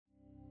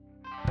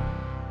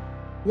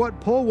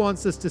What Paul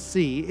wants us to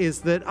see is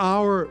that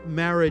our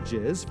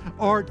marriages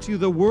are to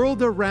the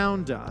world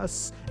around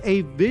us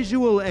a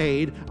visual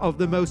aid of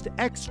the most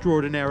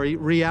extraordinary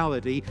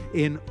reality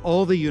in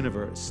all the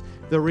universe,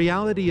 the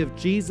reality of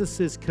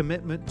Jesus'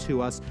 commitment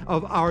to us,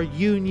 of our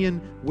union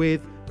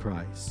with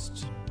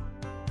Christ.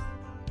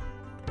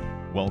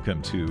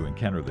 Welcome to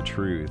Encounter the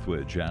Truth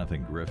with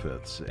Jonathan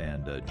Griffiths.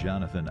 And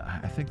Jonathan,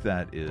 I think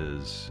that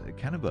is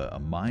kind of a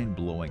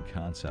mind-blowing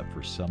concept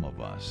for some of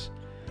us,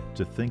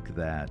 to think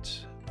that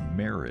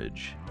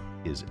marriage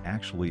is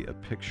actually a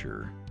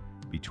picture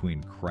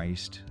between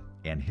Christ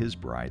and his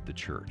bride, the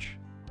church.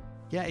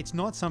 Yeah, it's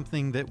not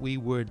something that we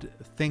would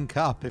think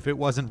up if it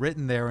wasn't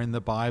written there in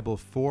the Bible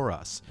for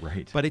us.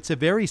 Right. But it's a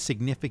very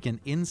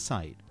significant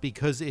insight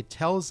because it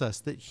tells us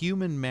that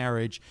human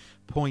marriage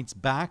points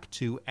back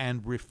to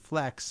and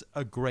reflects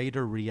a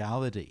greater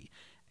reality.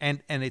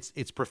 And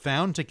it's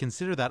profound to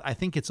consider that. I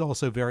think it's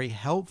also very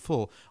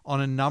helpful on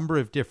a number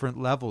of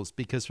different levels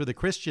because for the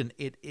Christian,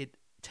 it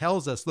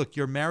tells us, look,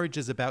 your marriage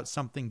is about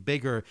something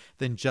bigger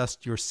than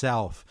just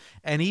yourself.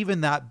 And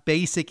even that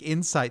basic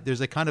insight,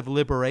 there's a kind of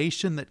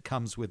liberation that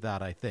comes with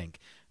that, I think.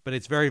 But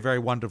it's very, very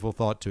wonderful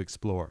thought to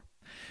explore.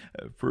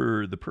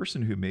 For the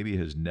person who maybe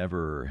has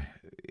never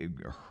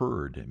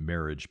heard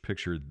marriage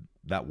pictured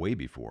that way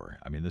before,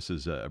 I mean, this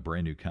is a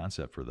brand new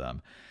concept for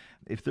them.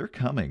 If they're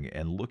coming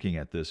and looking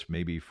at this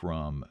maybe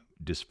from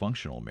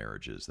dysfunctional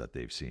marriages that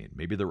they've seen,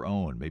 maybe their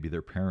own, maybe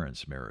their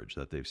parents' marriage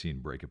that they've seen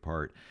break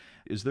apart,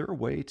 is there a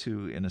way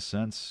to, in a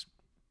sense,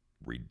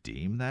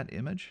 redeem that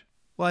image?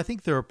 Well, I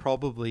think there are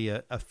probably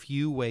a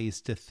few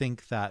ways to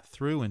think that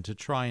through and to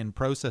try and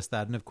process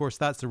that. And of course,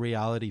 that's the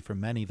reality for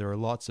many. There are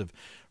lots of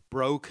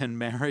broken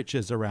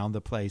marriages around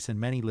the place, and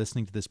many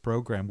listening to this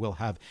program will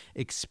have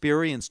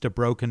experienced a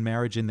broken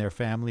marriage in their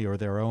family or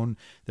their own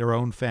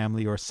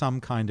family or some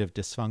kind of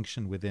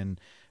dysfunction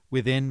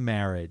within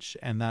marriage,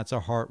 and that's a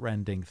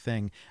heart-rending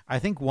thing. I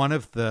think one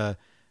of the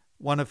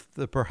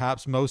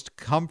perhaps most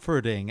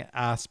comforting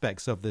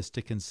aspects of this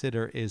to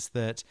consider is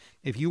that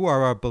if you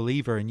are a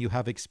believer and you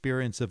have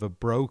experience of a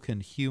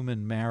broken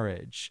human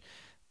marriage,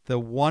 the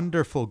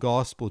wonderful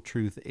gospel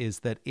truth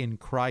is that in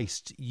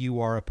Christ you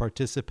are a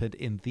participant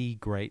in the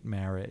great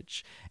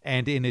marriage,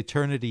 and in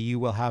eternity you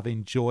will have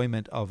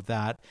enjoyment of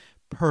that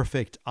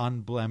perfect,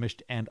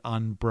 unblemished, and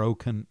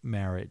unbroken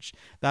marriage.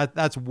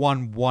 That's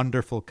one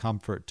wonderful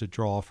comfort to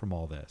draw from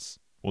all this.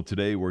 Well,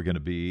 today we're going to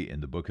be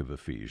in the book of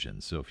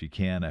Ephesians. So if you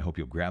can, I hope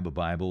you'll grab a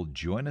Bible,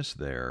 join us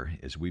there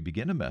as we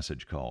begin a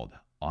message called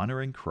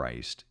Honoring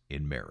Christ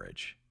in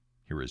Marriage.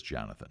 Here is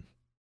Jonathan.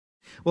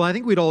 Well, I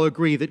think we'd all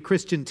agree that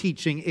Christian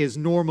teaching is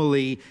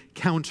normally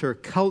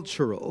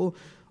countercultural.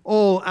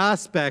 All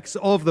aspects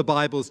of the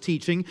Bible's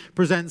teaching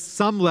present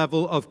some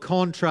level of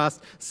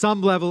contrast,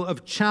 some level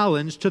of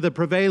challenge to the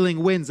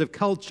prevailing winds of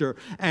culture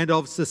and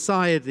of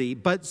society.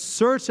 But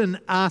certain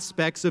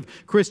aspects of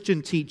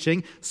Christian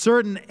teaching,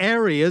 certain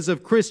areas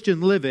of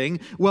Christian living,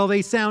 well,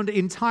 they sound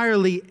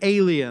entirely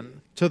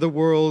alien to the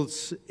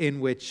worlds in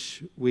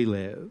which we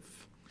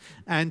live.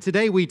 And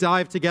today we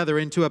dive together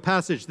into a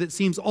passage that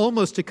seems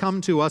almost to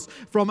come to us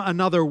from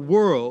another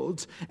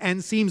world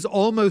and seems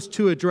almost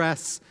to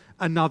address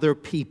another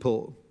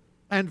people.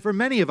 And for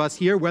many of us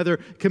here, whether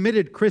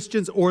committed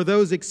Christians or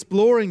those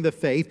exploring the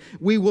faith,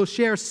 we will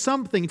share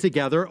something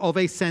together of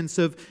a sense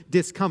of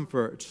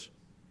discomfort.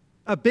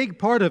 A big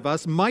part of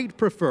us might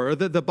prefer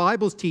that the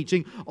Bible's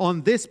teaching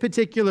on this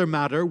particular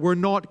matter were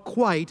not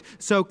quite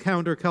so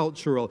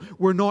countercultural,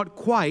 were not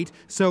quite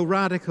so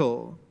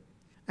radical.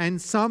 And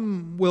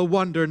some will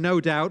wonder, no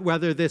doubt,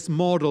 whether this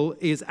model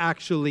is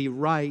actually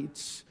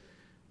right,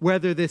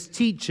 whether this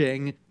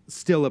teaching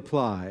still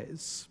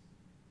applies.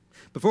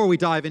 Before we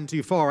dive in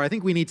too far, I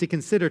think we need to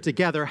consider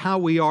together how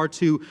we are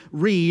to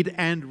read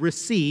and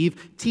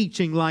receive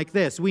teaching like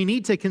this. We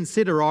need to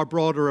consider our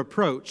broader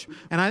approach.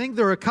 And I think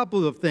there are a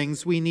couple of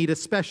things we need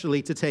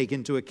especially to take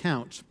into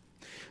account.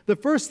 The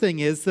first thing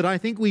is that I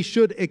think we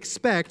should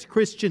expect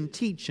Christian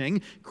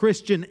teaching,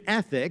 Christian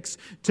ethics,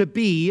 to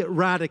be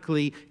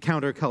radically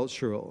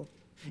countercultural.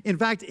 In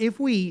fact, if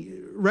we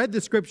read the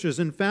scriptures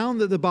and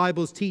found that the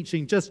Bible's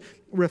teaching just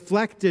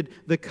reflected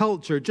the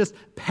culture, just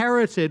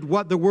parroted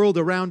what the world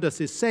around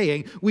us is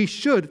saying, we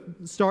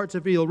should start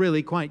to feel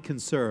really quite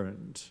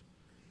concerned.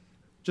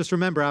 Just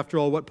remember, after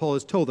all, what Paul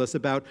has told us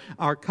about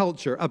our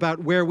culture,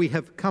 about where we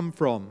have come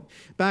from.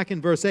 Back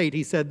in verse 8,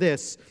 he said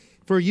this,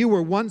 "For you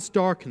were once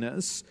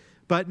darkness,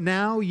 but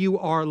now you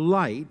are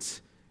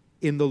light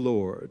in the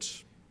Lord."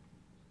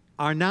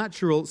 Our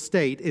natural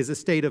state is a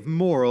state of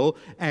moral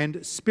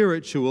and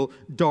spiritual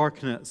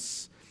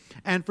darkness.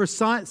 And for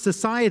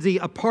society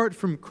apart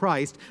from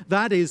Christ,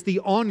 that is the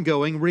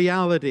ongoing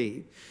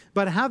reality.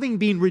 But having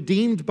been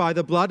redeemed by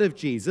the blood of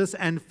Jesus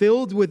and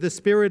filled with the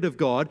Spirit of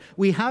God,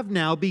 we have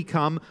now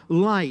become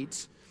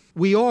light.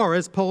 We are,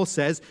 as Paul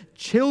says,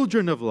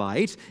 children of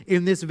light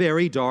in this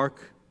very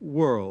dark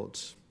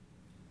world.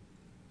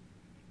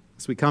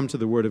 As we come to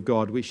the Word of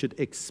God, we should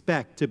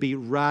expect to be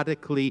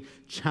radically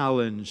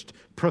challenged,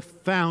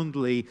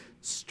 profoundly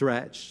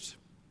stretched.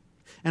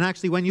 And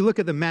actually, when you look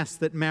at the mess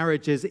that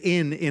marriage is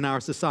in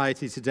our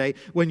society today,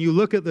 when you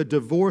look at the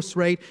divorce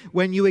rate,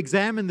 when you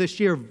examine the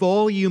sheer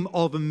volume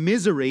of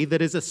misery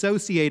that is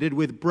associated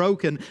with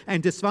broken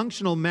and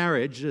dysfunctional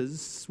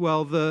marriages,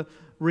 well, the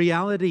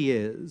reality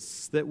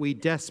is that we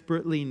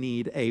desperately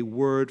need a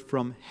word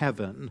from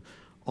heaven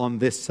on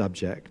this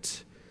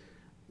subject.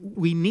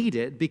 We need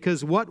it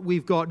because what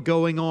we've got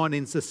going on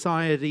in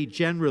society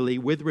generally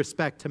with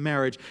respect to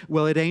marriage,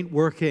 well, it ain't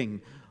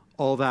working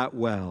all that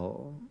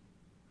well.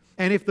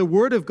 And if the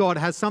Word of God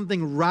has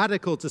something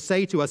radical to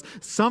say to us,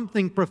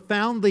 something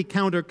profoundly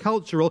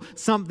countercultural,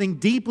 something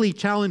deeply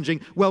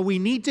challenging, well, we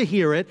need to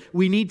hear it.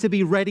 We need to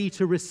be ready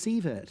to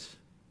receive it.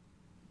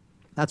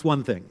 That's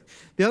one thing.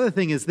 The other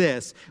thing is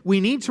this.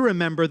 We need to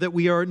remember that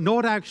we are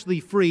not actually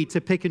free to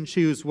pick and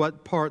choose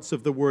what parts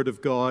of the Word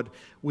of God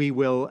we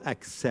will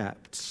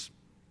accept.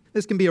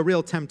 This can be a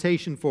real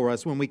temptation for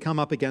us when we come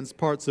up against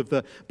parts of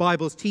the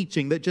Bible's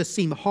teaching that just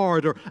seem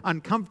hard or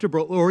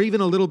uncomfortable or even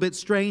a little bit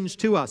strange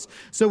to us.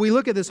 So we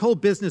look at this whole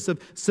business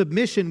of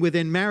submission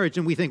within marriage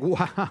and we think,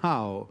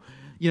 wow,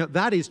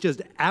 that is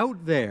just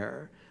out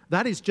there.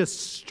 That is just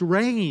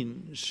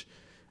strange.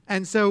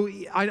 And so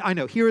I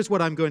know, here is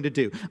what I'm going to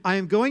do. I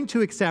am going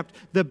to accept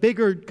the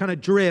bigger kind of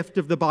drift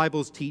of the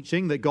Bible's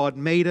teaching, that God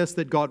made us,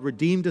 that God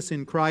redeemed us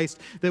in Christ,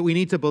 that we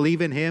need to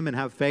believe in Him and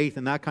have faith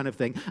and that kind of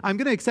thing. I'm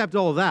going to accept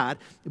all that,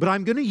 but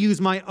I'm going to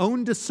use my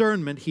own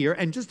discernment here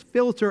and just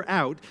filter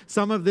out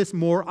some of this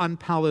more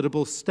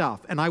unpalatable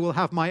stuff. And I will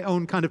have my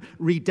own kind of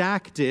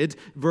redacted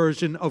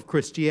version of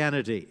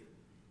Christianity.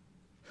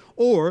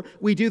 Or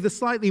we do the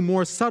slightly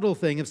more subtle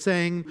thing of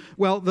saying,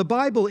 well, the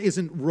Bible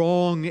isn't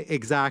wrong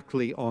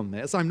exactly on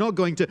this. I'm not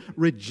going to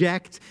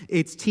reject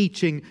its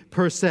teaching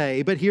per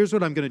se, but here's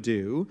what I'm going to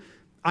do.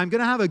 I'm going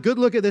to have a good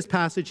look at this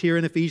passage here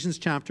in Ephesians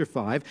chapter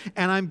 5,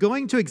 and I'm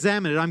going to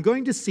examine it. I'm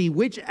going to see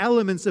which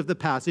elements of the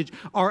passage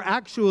are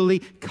actually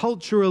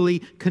culturally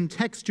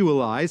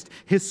contextualized,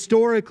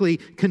 historically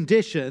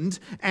conditioned,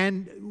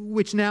 and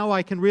which now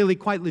I can really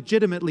quite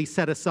legitimately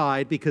set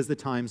aside because the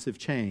times have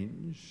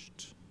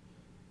changed.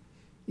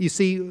 You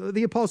see,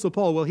 the Apostle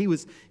Paul, well, he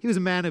was a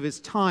man of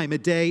his time,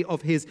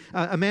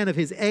 a man of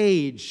his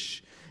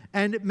age.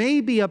 And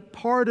maybe a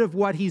part of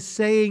what he's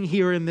saying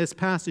here in this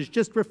passage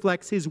just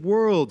reflects his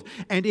world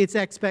and its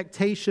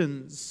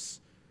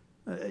expectations.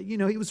 He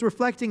was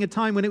reflecting a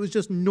time when it was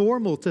just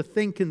normal to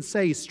think and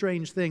say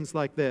strange things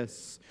like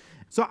this.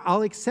 So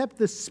I'll accept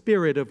the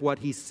spirit of what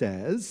he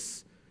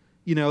says,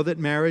 that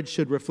marriage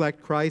should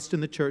reflect Christ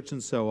and the church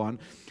and so on,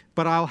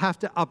 but I'll have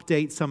to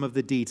update some of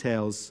the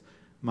details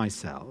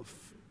myself.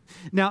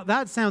 Now,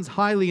 that sounds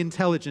highly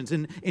intelligent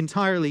and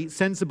entirely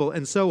sensible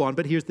and so on,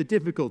 but here's the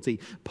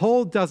difficulty.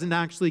 Paul doesn't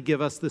actually give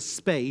us the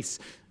space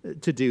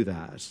to do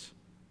that.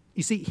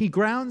 You see, he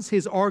grounds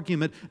his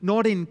argument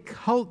not in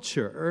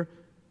culture,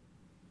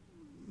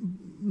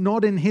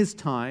 not in his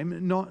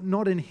time,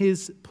 not in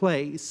his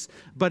place,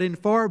 but in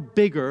far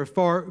bigger,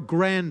 far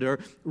grander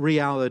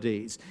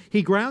realities.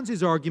 He grounds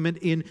his argument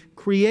in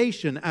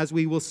creation, as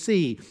we will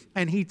see,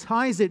 and he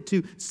ties it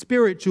to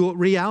spiritual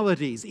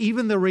realities,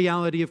 even the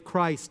reality of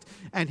Christ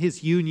and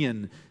his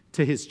union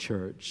to his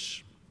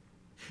church.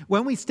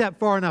 When we step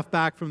far enough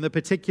back from the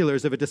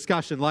particulars of a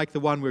discussion like the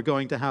one we're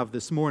going to have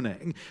this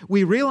morning,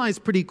 we realize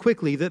pretty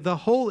quickly that the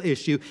whole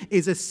issue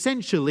is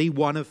essentially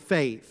one of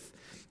faith.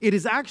 It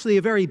is actually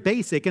a very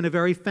basic and a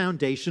very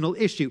foundational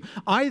issue.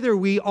 Either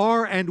we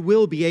are and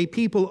will be a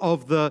people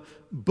of the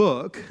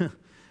book,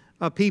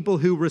 a people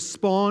who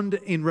respond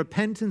in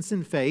repentance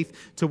and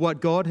faith to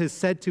what God has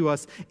said to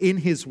us in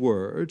His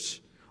Word,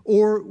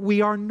 or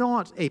we are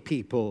not a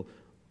people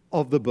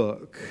of the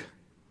book.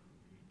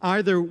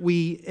 Either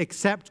we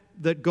accept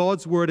that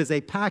God's Word as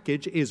a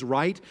package is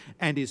right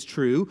and is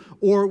true,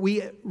 or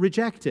we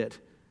reject it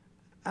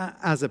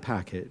as a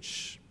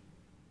package.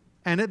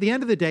 And at the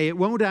end of the day, it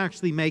won't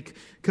actually make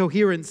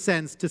coherent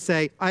sense to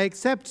say, I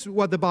accept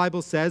what the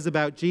Bible says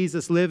about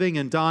Jesus living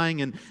and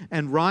dying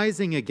and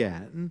rising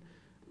again,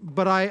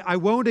 but I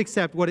won't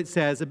accept what it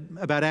says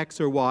about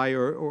X or Y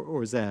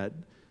or Z.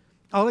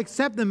 I'll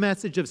accept the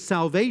message of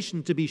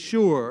salvation to be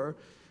sure,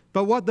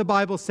 but what the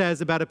Bible says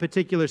about a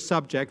particular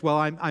subject, well,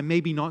 I'm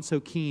maybe not so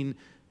keen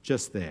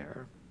just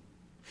there.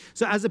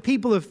 So as a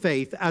people of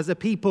faith, as a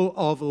people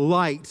of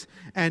light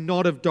and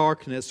not of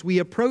darkness, we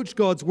approach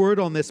God's Word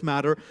on this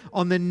matter,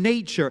 on the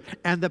nature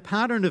and the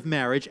pattern of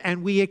marriage,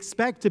 and we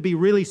expect to be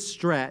really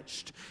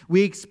stretched.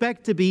 We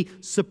expect to be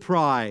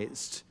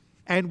surprised.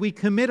 And we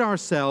commit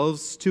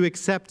ourselves to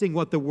accepting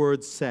what the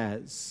Word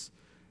says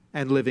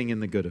and living in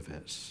the good of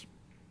it.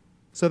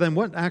 So then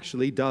what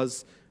actually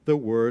does the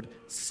Word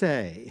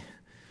say?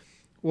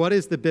 What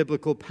is the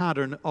biblical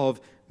pattern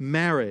of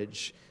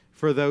marriage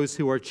for those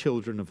who are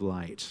children of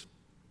light?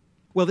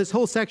 Well, this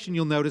whole section,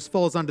 you'll notice,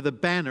 falls under the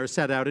banner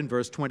set out in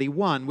verse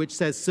 21, which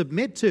says,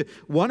 submit to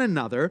one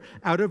another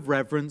out of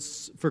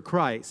reverence for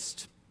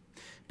Christ.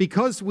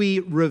 Because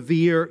we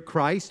revere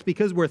Christ,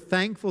 because we're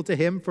thankful to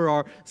him for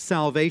our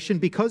salvation,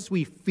 because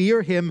we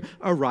fear him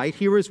aright,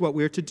 here is what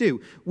we're to do.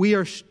 We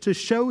are to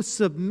show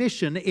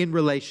submission in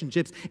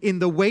relationships in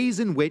the ways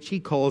in which he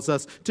calls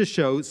us to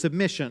show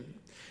submission.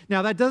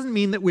 Now, that doesn't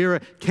mean that we're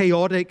a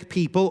chaotic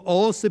people,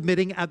 all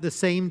submitting at the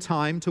same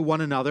time to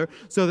one another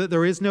so that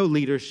there is no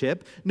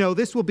leadership. No,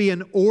 this will be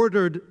an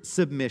ordered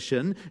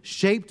submission,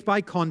 shaped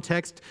by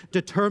context,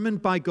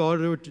 determined by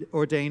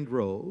God-ordained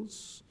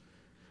roles.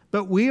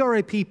 But we are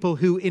a people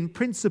who, in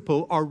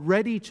principle, are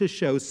ready to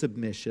show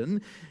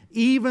submission,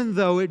 even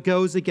though it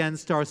goes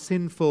against our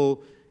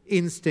sinful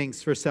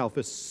instincts for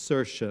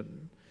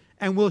self-assertion.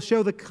 And we'll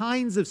show the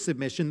kinds of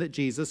submission that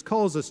Jesus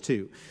calls us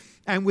to.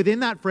 And within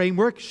that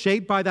framework,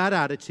 shaped by that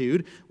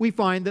attitude, we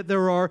find that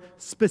there are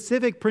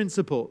specific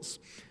principles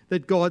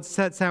that God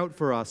sets out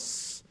for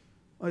us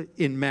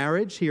in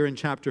marriage, here in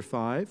chapter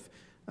 5,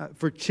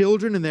 for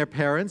children and their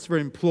parents, for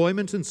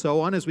employment and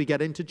so on as we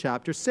get into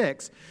chapter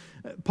 6.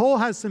 Paul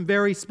has some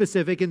very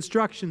specific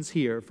instructions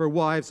here for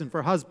wives and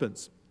for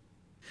husbands.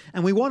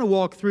 And we want to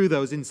walk through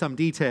those in some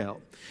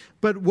detail.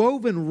 But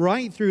woven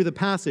right through the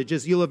passage,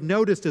 as you'll have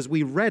noticed as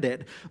we read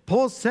it,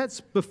 Paul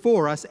sets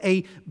before us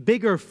a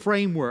bigger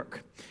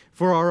framework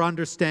for our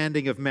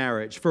understanding of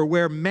marriage, for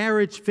where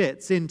marriage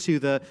fits into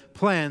the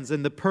plans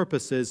and the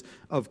purposes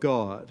of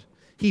God.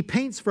 He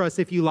paints for us,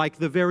 if you like,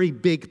 the very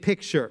big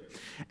picture.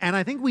 And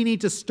I think we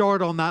need to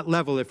start on that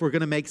level if we're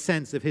going to make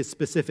sense of his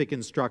specific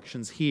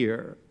instructions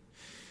here.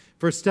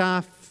 For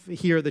staff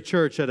here at the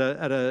church at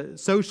a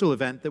social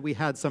event that we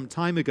had some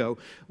time ago,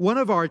 one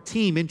of our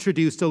team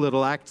introduced a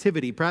little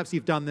activity. Perhaps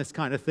you've done this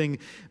kind of thing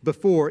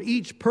before.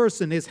 Each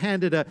person is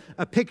handed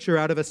a picture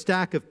out of a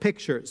stack of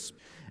pictures.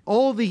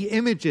 All the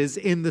images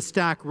in the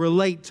stack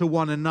relate to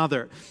one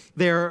another.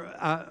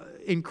 They're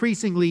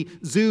increasingly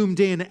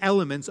zoomed in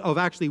elements of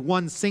actually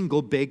one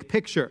single big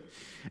picture.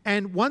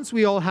 And once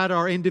we all had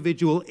our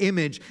individual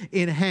image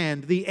in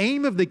hand, the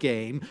aim of the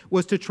game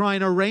was to try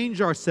and arrange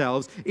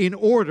ourselves in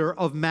order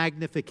of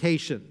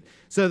magnification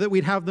so that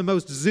we'd have the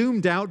most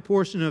zoomed out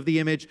portion of the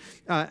image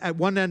at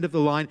one end of the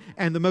line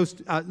and the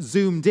most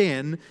zoomed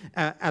in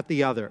at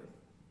the other.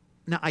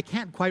 Now, I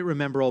can't quite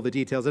remember all the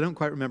details. I don't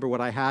quite remember what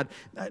I had.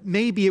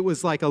 Maybe it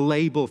was like a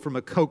label from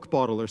a Coke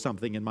bottle or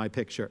something in my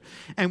picture.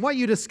 And what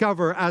you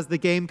discover as the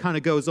game kind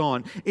of goes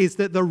on is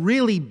that the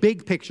really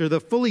big picture,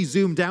 the fully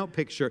zoomed out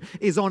picture,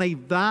 is on a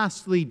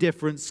vastly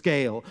different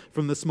scale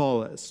from the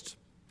smallest.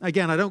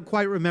 Again, I don't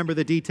quite remember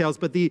the details,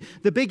 but the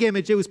big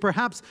image, it was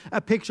perhaps a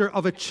picture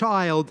of a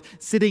child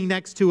sitting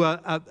next to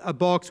a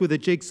box with a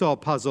jigsaw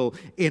puzzle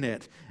in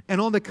it. And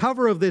on the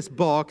cover of this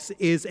box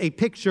is a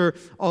picture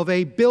of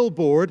a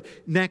billboard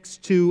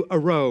next to a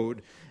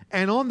road.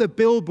 And on the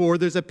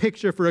billboard, there's a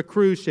picture for a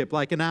cruise ship,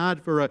 like an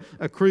ad for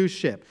a cruise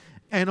ship.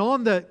 And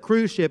on the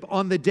cruise ship,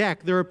 on the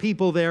deck, there are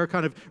people there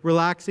kind of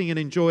relaxing and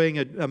enjoying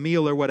a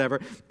meal or whatever.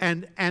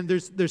 And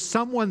there's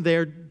someone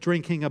there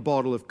drinking a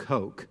bottle of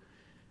Coke.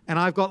 And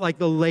I've got like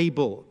the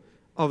label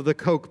of the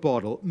Coke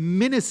bottle,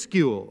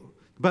 minuscule,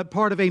 but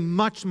part of a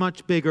much,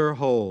 much bigger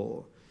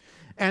whole.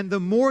 And the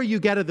more you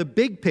get of the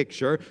big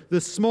picture,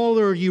 the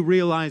smaller you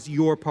realize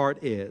your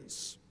part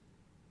is.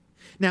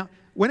 Now,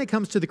 when it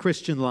comes to the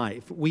Christian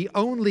life, we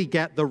only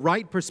get the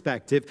right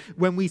perspective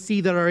when we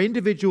see that our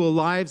individual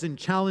lives and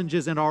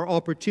challenges and our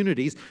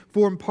opportunities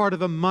form part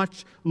of a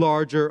much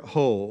larger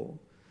whole.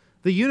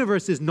 The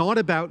universe is not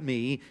about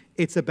me,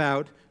 it's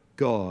about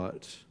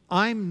God.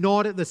 I'm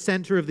not at the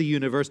center of the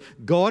universe.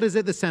 God is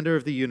at the center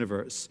of the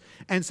universe.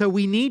 And so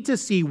we need to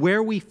see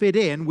where we fit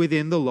in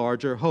within the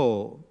larger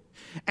whole.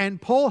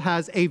 And Paul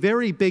has a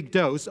very big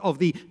dose of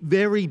the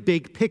very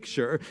big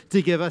picture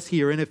to give us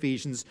here in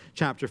Ephesians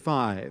chapter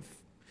 5.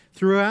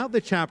 Throughout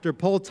the chapter,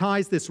 Paul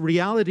ties this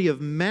reality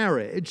of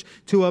marriage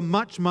to a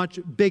much, much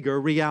bigger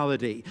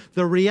reality,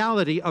 the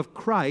reality of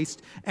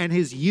Christ and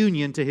his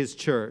union to his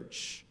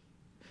church.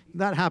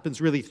 That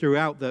happens really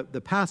throughout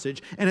the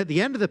passage. And at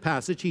the end of the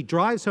passage, he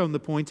drives home the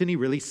point and he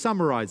really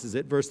summarizes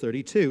it. Verse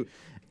 32.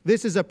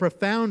 This is a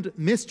profound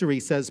mystery,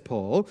 says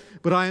Paul,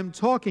 but I am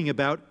talking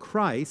about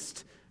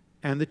Christ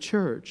and the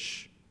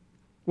church.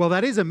 Well,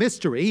 that is a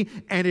mystery,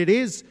 and it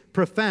is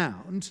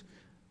profound.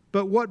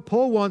 But what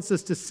Paul wants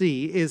us to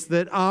see is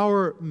that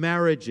our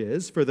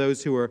marriages, for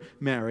those who are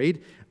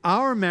married,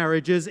 our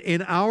marriages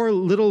in our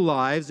little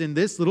lives, in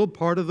this little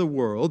part of the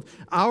world,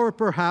 our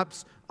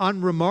perhaps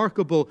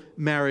unremarkable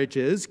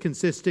marriages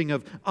consisting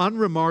of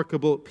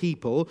unremarkable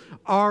people,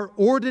 our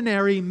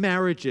ordinary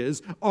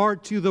marriages are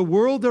to the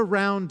world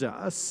around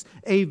us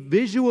a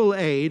visual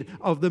aid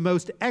of the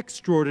most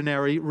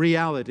extraordinary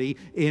reality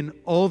in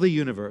all the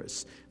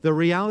universe. The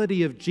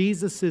reality of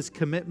Jesus'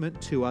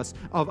 commitment to us,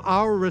 of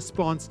our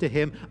response to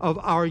him, of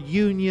our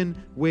union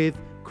with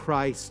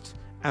Christ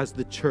as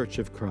the Church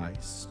of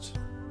Christ.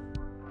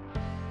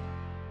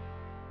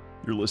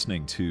 You're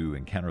listening to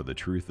Encounter the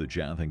Truth with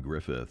Jonathan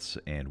Griffiths,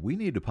 and we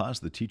need to pause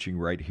the teaching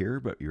right here,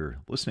 but you're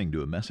listening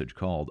to a message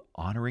called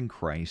Honoring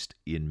Christ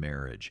in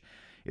Marriage.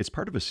 It's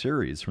part of a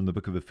series from the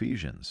book of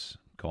Ephesians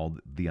called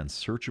The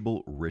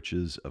Unsearchable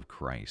Riches of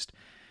Christ.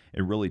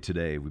 And really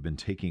today, we've been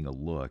taking a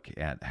look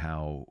at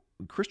how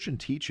Christian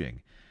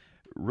teaching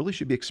really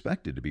should be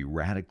expected to be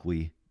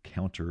radically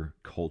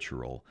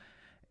countercultural,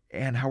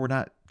 and how we're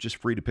not just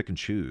free to pick and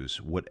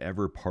choose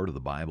whatever part of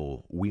the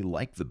Bible we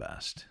like the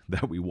best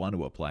that we want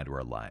to apply to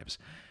our lives.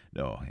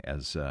 No,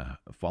 as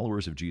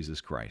followers of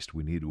Jesus Christ,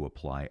 we need to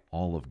apply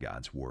all of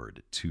God's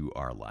Word to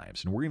our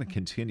lives. And we're going to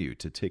continue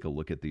to take a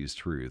look at these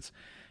truths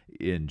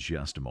in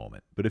just a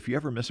moment. But if you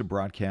ever miss a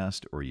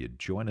broadcast, or you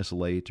join us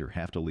late or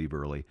have to leave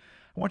early,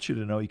 I want you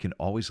to know you can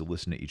always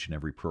listen to each and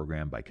every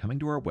program by coming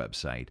to our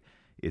website.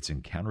 It's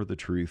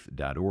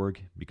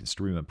encounterthetruth.org. You can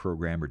stream a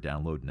program or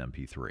download an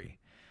MP3.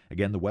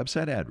 Again, the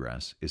website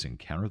address is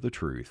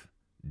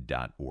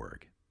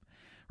encounterthetruth.org.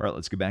 All right,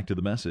 let's get back to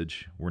the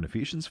message. We're in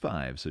Ephesians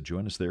 5, so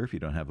join us there if you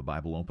don't have a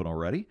Bible open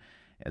already,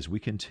 as we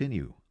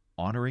continue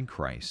honoring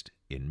Christ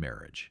in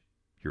marriage.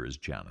 Here is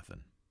Jonathan.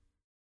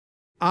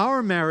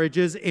 Our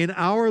marriages in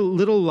our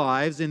little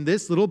lives, in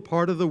this little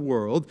part of the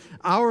world,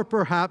 our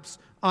perhaps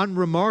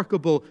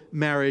unremarkable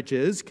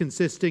marriages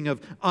consisting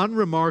of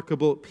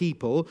unremarkable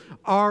people,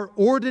 our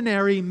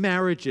ordinary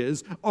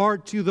marriages are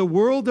to the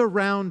world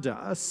around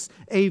us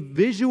a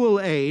visual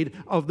aid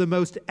of the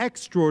most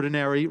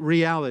extraordinary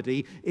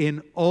reality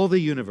in all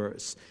the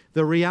universe.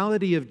 The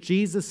reality of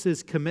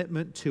Jesus'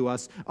 commitment to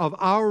us, of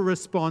our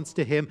response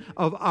to Him,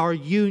 of our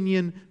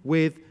union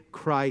with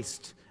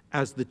Christ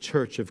as the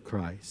Church of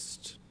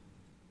Christ.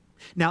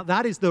 Now,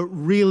 that is the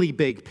really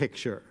big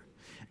picture.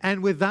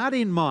 And with that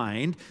in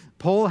mind,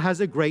 Paul has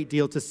a great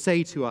deal to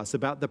say to us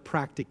about the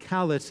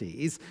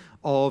practicalities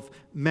of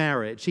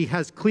marriage. He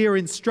has clear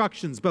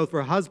instructions both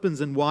for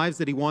husbands and wives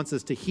that he wants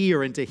us to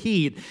hear and to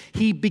heed.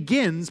 He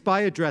begins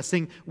by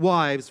addressing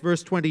wives.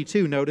 Verse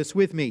 22, notice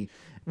with me.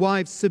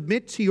 Wives,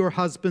 submit to your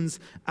husbands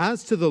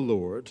as to the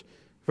Lord,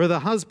 for the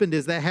husband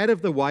is the head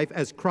of the wife,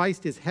 as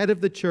Christ is head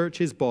of the church,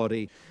 his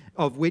body,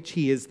 of which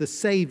he is the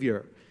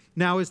Savior.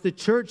 Now, as the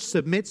church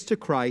submits to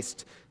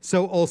Christ,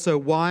 so also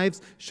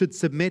wives should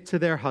submit to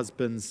their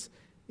husbands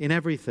in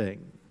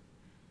everything.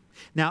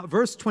 Now,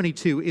 verse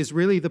 22 is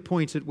really the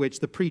point at which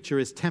the preacher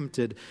is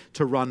tempted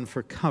to run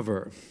for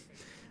cover.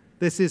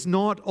 This is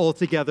not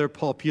altogether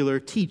popular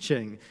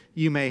teaching,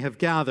 you may have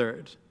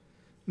gathered.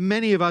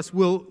 Many of us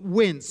will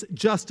wince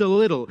just a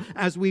little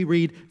as we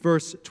read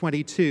verse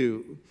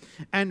 22.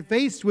 And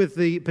faced with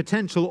the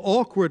potential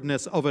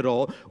awkwardness of it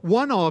all,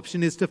 one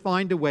option is to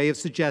find a way of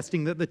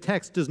suggesting that the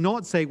text does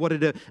not say what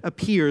it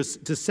appears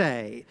to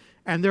say.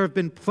 And there have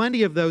been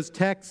plenty of those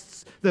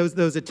texts,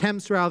 those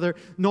attempts rather,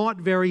 not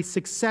very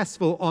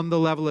successful on the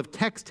level of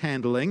text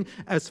handling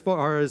as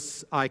far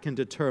as I can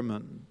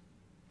determine.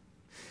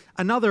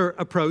 Another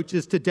approach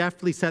is to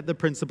deftly set the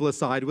principle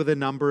aside with a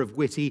number of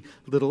witty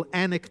little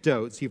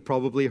anecdotes. You've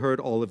probably heard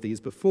all of these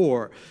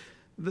before.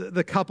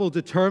 The couple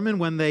determine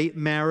when they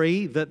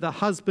marry that the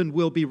husband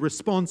will be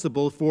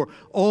responsible for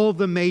all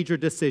the major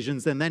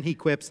decisions, and then he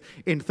quips,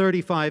 in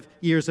 35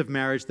 years of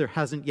marriage, there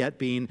hasn't yet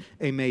been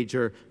a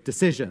major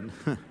decision.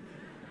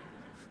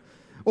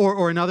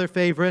 Or another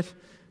favorite,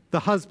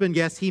 the husband,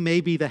 yes, he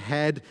may be the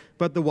head,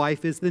 but the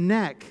wife is the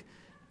neck,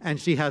 and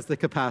she has the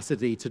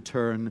capacity to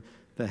turn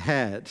the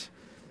head.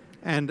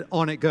 And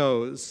on it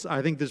goes.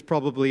 I think there's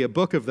probably a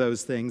book of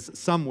those things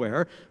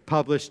somewhere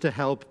published to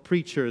help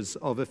preachers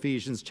of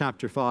Ephesians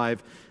chapter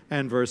 5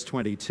 and verse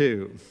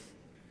 22.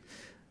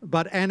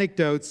 But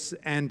anecdotes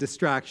and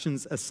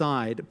distractions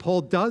aside,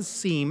 Paul does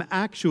seem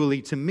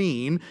actually to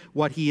mean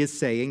what he is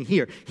saying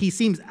here. He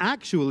seems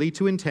actually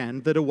to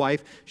intend that a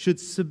wife should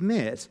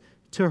submit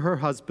to her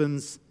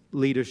husband's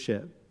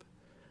leadership.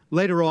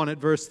 Later on at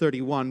verse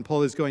 31,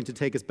 Paul is going to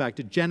take us back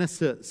to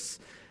Genesis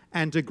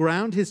and to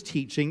ground his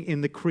teaching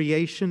in the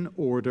creation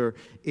order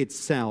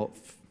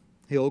itself.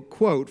 He'll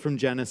quote from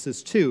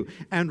Genesis 2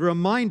 and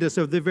remind us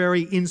of the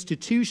very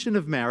institution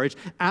of marriage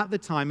at the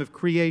time of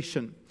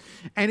creation.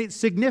 And it's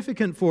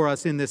significant for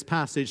us in this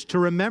passage to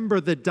remember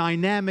the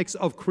dynamics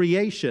of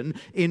creation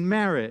in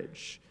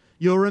marriage.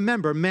 You'll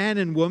remember man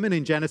and woman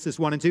in Genesis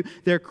 1 and 2,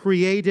 they're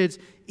created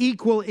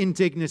equal in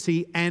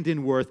dignity and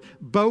in worth,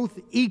 both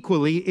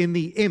equally in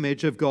the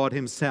image of God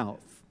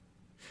himself.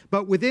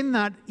 But within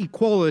that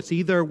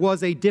equality, there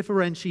was a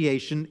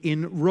differentiation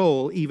in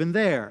role even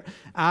there.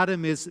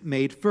 Adam is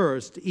made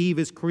first. Eve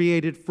is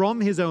created from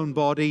his own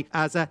body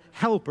as a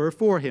helper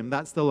for him.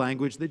 That's the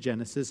language that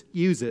Genesis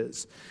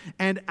uses.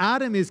 And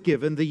Adam is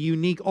given the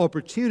unique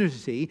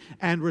opportunity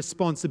and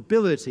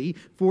responsibility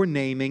for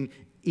naming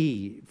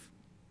Eve.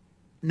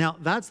 Now,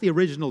 that's the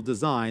original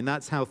design.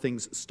 That's how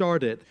things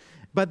started.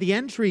 But the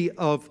entry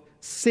of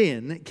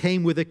sin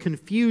came with a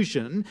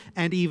confusion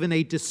and even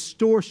a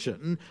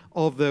distortion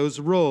of those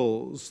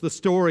roles. The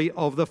story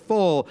of the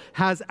fall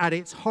has at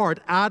its heart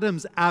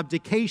Adam's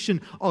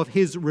abdication of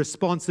his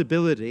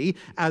responsibility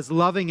as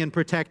loving and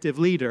protective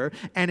leader,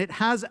 and it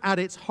has at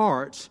its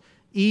heart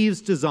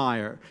Eve's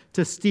desire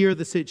to steer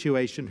the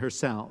situation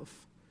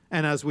herself.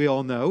 And as we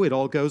all know, it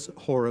all goes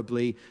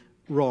horribly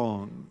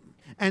wrong.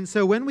 And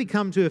so when we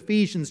come to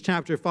Ephesians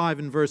chapter 5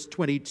 and verse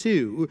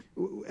 22,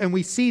 and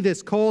we see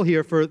this call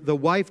here for the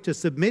wife to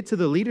submit to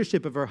the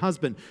leadership of her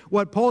husband,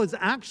 what Paul is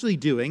actually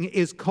doing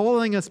is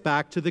calling us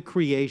back to the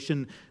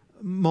creation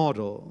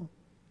model.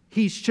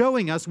 He's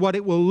showing us what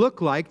it will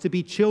look like to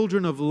be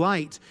children of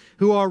light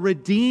who are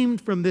redeemed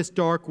from this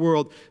dark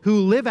world, who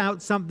live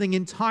out something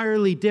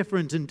entirely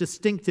different and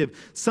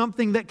distinctive,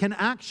 something that can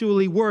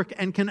actually work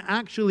and can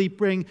actually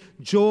bring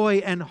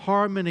joy and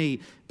harmony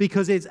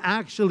because it's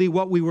actually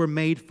what we were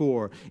made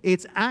for.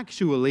 It's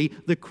actually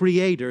the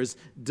Creator's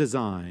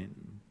design.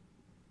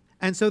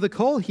 And so the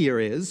call here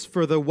is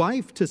for the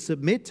wife to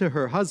submit to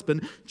her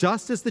husband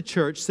just as the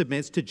church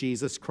submits to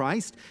Jesus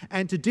Christ,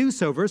 and to do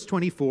so, verse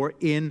 24,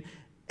 in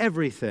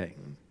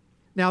everything.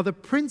 Now, the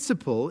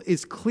principle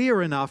is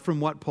clear enough from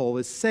what Paul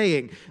is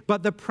saying,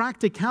 but the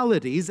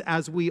practicalities,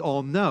 as we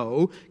all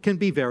know, can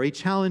be very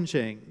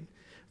challenging.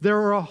 There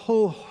are a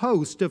whole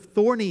host of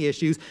thorny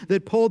issues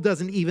that Paul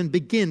doesn't even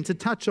begin to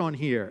touch on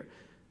here.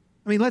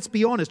 I mean, let's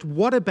be honest.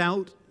 What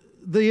about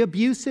the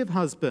abusive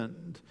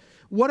husband?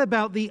 What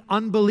about the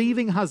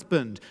unbelieving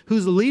husband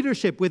whose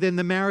leadership within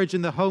the marriage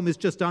and the home is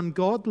just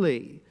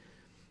ungodly?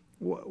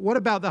 What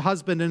about the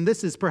husband, and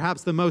this is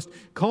perhaps the most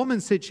common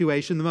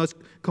situation, the most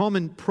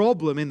common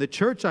problem in the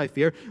church, I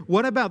fear.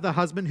 What about the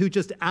husband who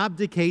just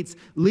abdicates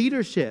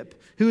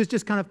leadership, who is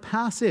just kind of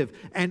passive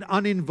and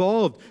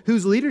uninvolved,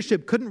 whose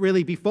leadership couldn't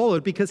really be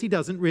followed because he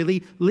doesn't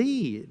really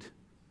lead?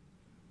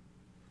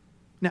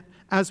 Now,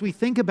 as we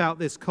think about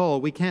this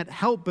call, we can't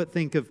help but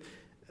think of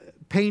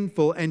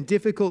painful and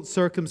difficult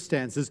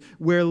circumstances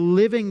where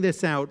living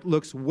this out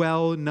looks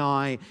well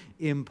nigh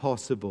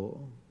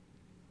impossible.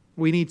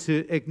 We need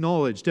to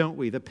acknowledge, don't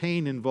we, the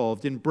pain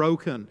involved in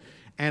broken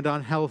and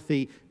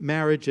unhealthy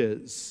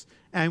marriages.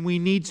 And we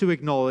need to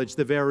acknowledge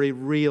the very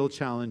real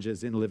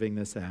challenges in living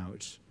this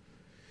out.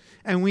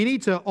 And we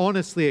need to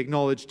honestly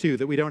acknowledge, too,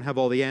 that we don't have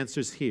all the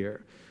answers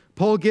here.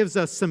 Paul gives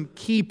us some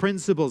key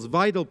principles,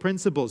 vital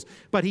principles,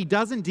 but he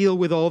doesn't deal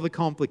with all the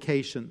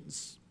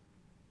complications.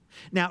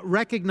 Now,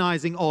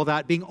 recognizing all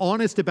that, being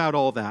honest about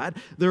all that,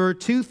 there are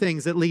two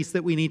things at least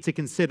that we need to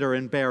consider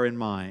and bear in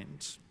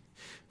mind.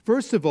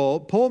 First of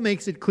all, Paul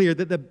makes it clear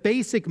that the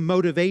basic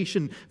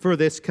motivation for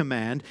this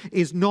command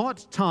is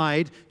not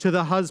tied to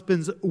the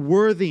husband's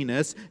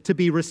worthiness to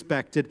be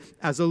respected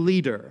as a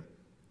leader.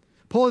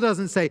 Paul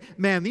doesn't say,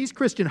 man, these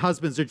Christian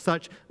husbands are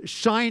such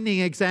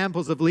shining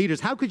examples of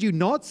leaders. How could you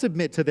not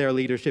submit to their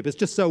leadership? It's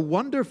just so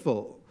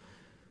wonderful.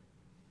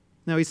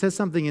 Now, he says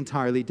something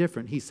entirely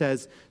different. He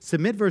says,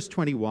 submit, verse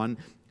 21,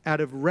 out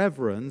of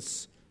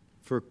reverence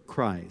for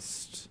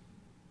Christ.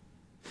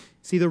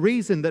 See, the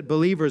reason that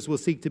believers will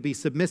seek to be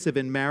submissive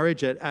in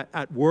marriage,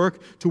 at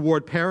work,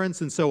 toward parents,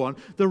 and so on,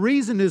 the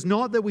reason is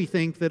not that we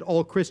think that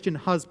all Christian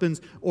husbands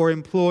or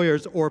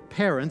employers or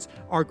parents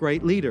are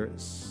great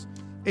leaders.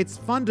 It's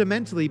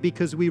fundamentally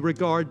because we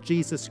regard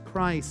Jesus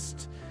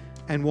Christ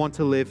and want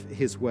to live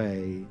His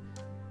way.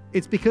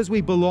 It's because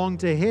we belong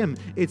to Him.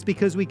 It's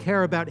because we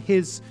care about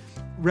His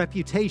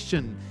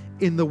reputation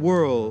in the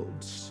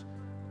world.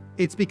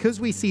 It's because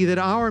we see that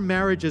our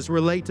marriages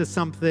relate to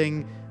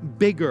something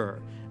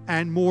bigger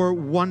and more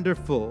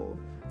wonderful.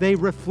 They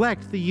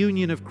reflect the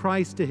union of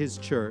Christ to His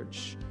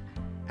church.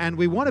 And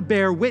we want to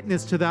bear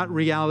witness to that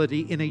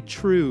reality in a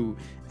true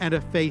and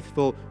a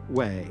faithful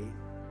way.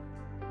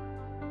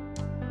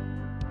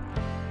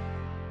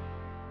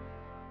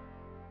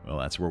 Well,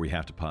 that's where we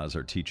have to pause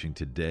our teaching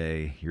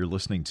today. You're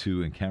listening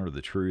to Encounter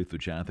the Truth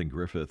with Jonathan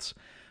Griffiths,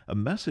 a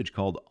message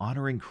called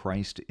Honoring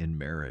Christ in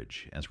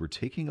Marriage, as we're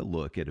taking a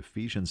look at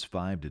Ephesians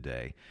 5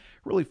 today,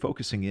 really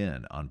focusing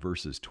in on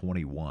verses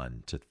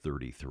 21 to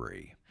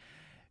 33.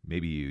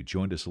 Maybe you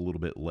joined us a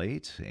little bit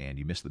late and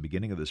you missed the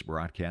beginning of this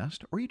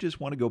broadcast, or you just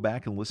want to go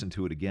back and listen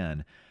to it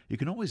again. You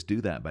can always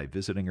do that by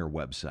visiting our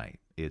website.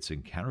 It's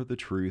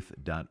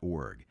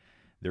encounterthetruth.org.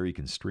 There you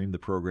can stream the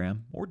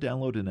program or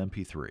download an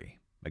MP3.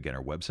 Again,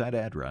 our website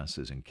address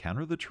is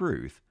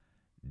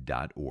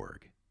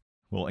encounterthetruth.org.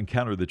 Well,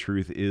 Encounter the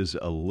Truth is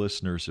a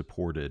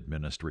listener-supported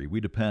ministry. We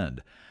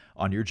depend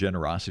on your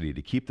generosity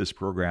to keep this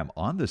program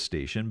on this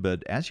station,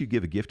 but as you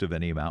give a gift of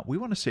any amount, we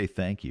want to say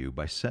thank you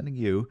by sending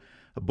you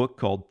a book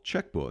called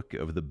Checkbook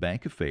of the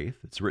Bank of Faith.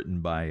 It's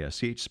written by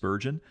C.H.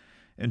 Spurgeon.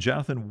 And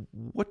Jonathan,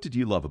 what did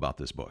you love about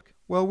this book?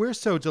 Well, we're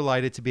so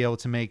delighted to be able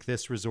to make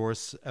this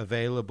resource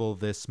available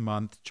this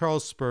month.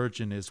 Charles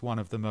Spurgeon is one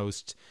of the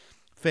most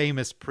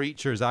famous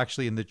preachers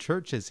actually in the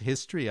church's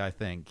history, I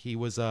think. He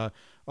was a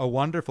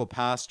wonderful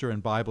pastor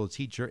and Bible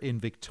teacher in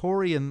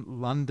Victorian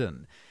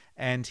London,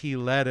 and he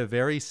led a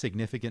very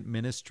significant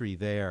ministry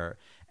there.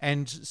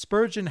 And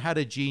Spurgeon had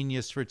a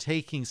genius for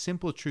taking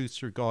simple truths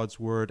from God's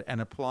Word and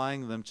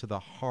applying them to the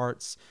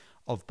hearts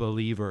of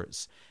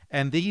believers.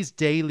 And these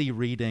daily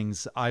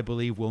readings, I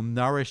believe, will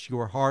nourish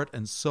your heart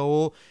and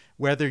soul,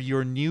 whether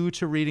you're new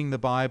to reading the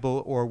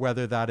Bible or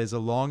whether that is a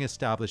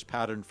long-established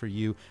pattern for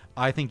you.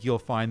 I think you'll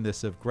find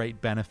this of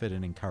great benefit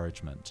and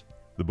encouragement.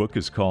 The book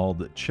is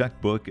called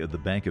Checkbook of the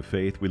Bank of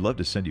Faith. We'd love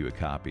to send you a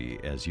copy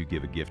as you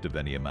give a gift of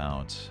any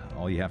amount.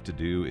 All you have to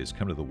do is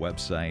come to the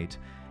website,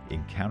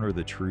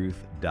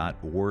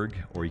 encounterthetruth.org,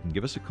 or you can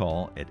give us a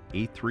call at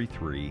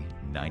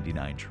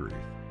 833-99-TRUTH.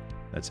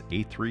 That's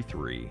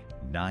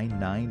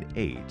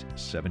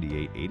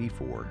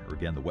 833-998-7884. Or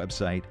again, the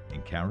website,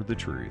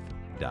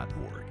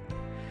 encounterthetruth.org.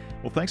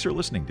 Well, thanks for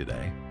listening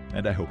today,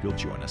 and I hope you'll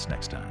join us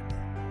next time.